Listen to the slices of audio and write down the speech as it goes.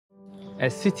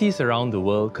As cities around the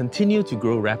world continue to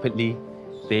grow rapidly,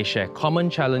 they share common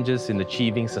challenges in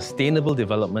achieving sustainable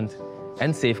development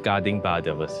and safeguarding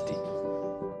biodiversity.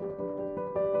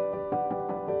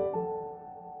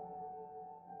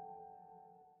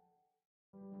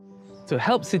 To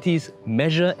help cities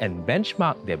measure and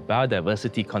benchmark their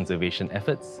biodiversity conservation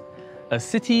efforts, a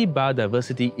City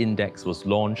Biodiversity Index was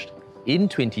launched in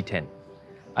 2010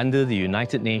 under the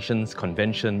United Nations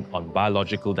Convention on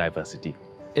Biological Diversity.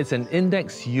 It's an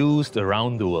index used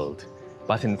around the world,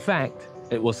 but in fact,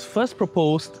 it was first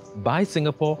proposed by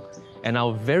Singapore, and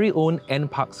our very own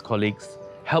NParks colleagues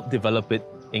helped develop it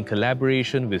in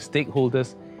collaboration with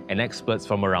stakeholders and experts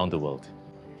from around the world.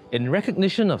 In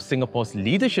recognition of Singapore's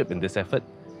leadership in this effort,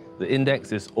 the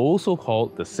index is also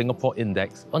called the Singapore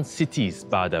Index on Cities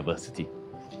Biodiversity.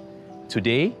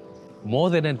 Today, more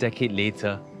than a decade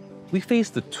later, we face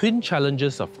the twin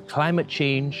challenges of climate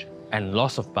change and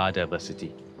loss of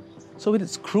biodiversity. So it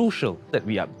is crucial that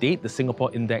we update the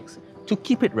Singapore Index to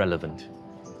keep it relevant.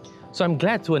 So I'm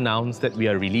glad to announce that we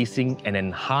are releasing an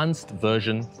enhanced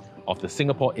version of the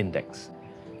Singapore Index,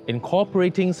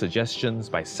 incorporating suggestions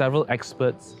by several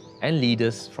experts and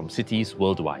leaders from cities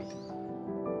worldwide.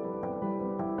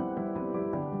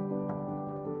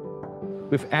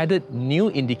 We've added new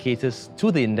indicators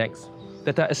to the index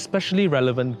that are especially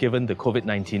relevant given the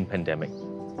COVID-19 pandemic.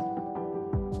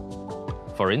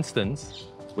 For instance,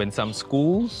 when some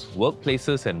schools,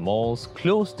 workplaces and malls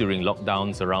closed during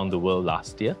lockdowns around the world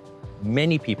last year,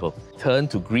 many people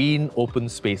turned to green open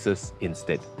spaces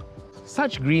instead.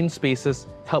 Such green spaces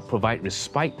help provide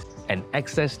respite and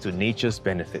access to nature's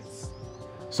benefits.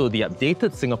 So the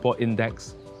updated Singapore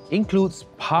Index includes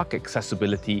park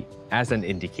accessibility as an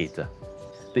indicator.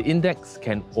 The index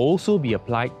can also be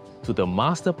applied to the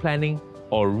master planning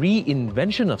or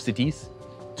reinvention of cities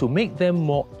to make them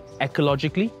more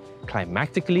ecologically,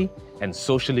 climatically, and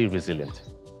socially resilient.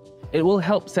 It will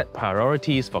help set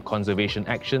priorities for conservation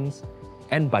actions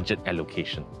and budget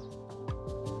allocation.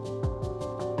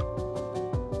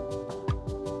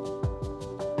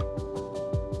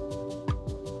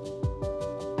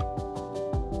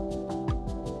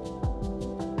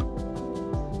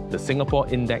 The Singapore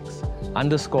Index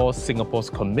underscores Singapore's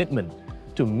commitment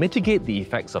to mitigate the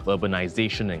effects of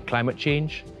urbanization and climate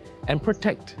change and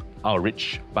protect our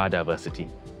rich biodiversity.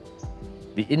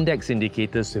 The index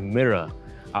indicators mirror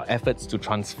our efforts to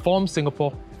transform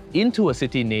Singapore into a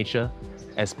city nature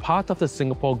as part of the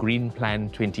Singapore Green Plan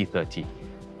 2030,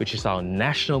 which is our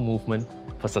national movement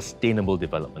for sustainable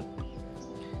development.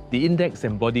 The index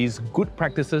embodies good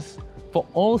practices for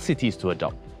all cities to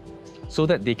adopt, so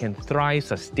that they can thrive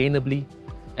sustainably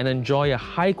and enjoy a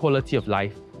high quality of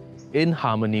life in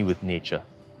harmony with nature.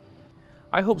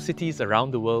 I hope cities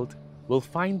around the world will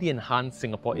find the enhanced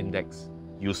Singapore Index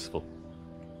useful.